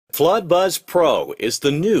FloodBuzz Pro is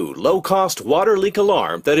the new low-cost water leak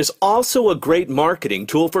alarm that is also a great marketing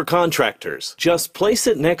tool for contractors. Just place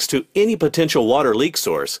it next to any potential water leak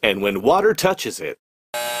source, and when water touches it,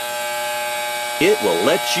 it will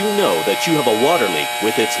let you know that you have a water leak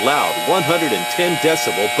with its loud 110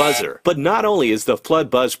 decibel buzzer. But not only is the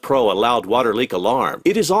FloodBuzz Pro a loud water leak alarm,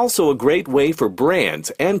 it is also a great way for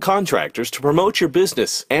brands and contractors to promote your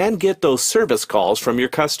business and get those service calls from your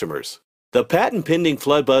customers. The patent-pending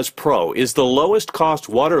FloodBuzz Pro is the lowest cost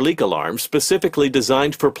water leak alarm specifically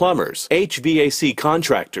designed for plumbers, HVAC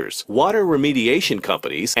contractors, water remediation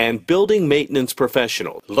companies, and building maintenance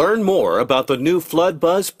professionals. Learn more about the new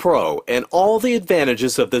FloodBuzz Pro and all the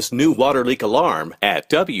advantages of this new water leak alarm at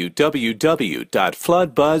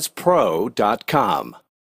www.floodbuzzpro.com.